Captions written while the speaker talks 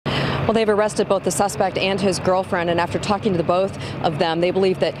Well, they've arrested both the suspect and his girlfriend, and after talking to the both of them, they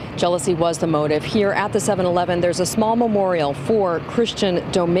believe that jealousy was the motive. Here at the 7-Eleven, there's a small memorial for Christian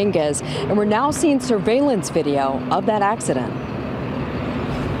Dominguez, and we're now seeing surveillance video of that accident.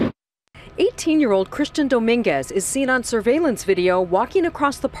 18-year-old Christian Dominguez is seen on surveillance video walking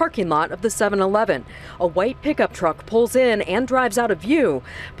across the parking lot of the 7-Eleven. A white pickup truck pulls in and drives out of view.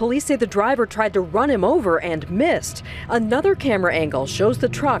 Police say the driver tried to run him over and missed. Another camera angle shows the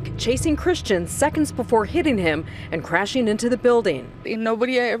truck chasing Christian seconds before hitting him and crashing into the building.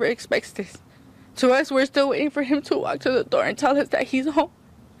 Nobody ever expects this. To us, we're still waiting for him to walk to the door and tell us that he's home.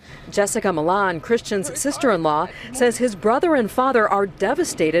 Jessica Milan, Christian's sister-in-law, says his brother and father are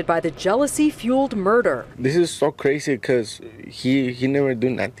devastated by the jealousy-fueled murder. This is so crazy because he never do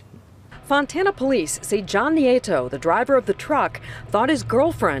nothing. Fontana police say John Nieto, the driver of the truck, thought his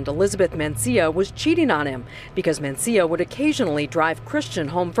girlfriend, Elizabeth Mancia, was cheating on him because Mancia would occasionally drive Christian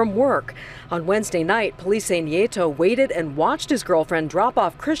home from work. On Wednesday night, police say Nieto waited and watched his girlfriend drop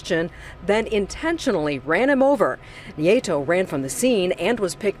off Christian, then intentionally ran him over. Nieto ran from the scene and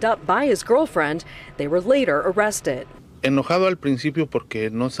was picked up by his girlfriend. They were later arrested. Enojado al principio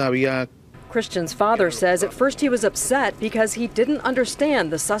porque no sabía. Christian's father says at first he was upset because he didn't understand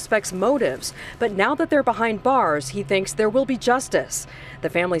the suspect's motives. But now that they're behind bars, he thinks there will be justice. The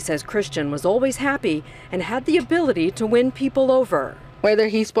family says Christian was always happy and had the ability to win people over. Whether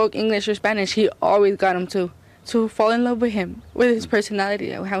he spoke English or Spanish, he always got him to fall in love with him, with his personality,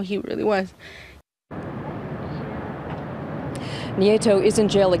 how he really was. Nieto is in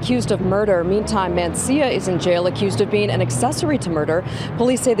jail accused of murder. Meantime, Mancia is in jail accused of being an accessory to murder.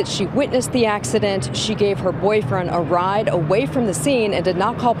 Police say that she witnessed the accident. She gave her boyfriend a ride away from the scene and did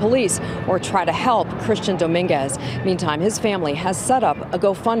not call police or try to help Christian Dominguez. Meantime, his family has set up a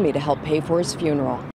GoFundMe to help pay for his funeral.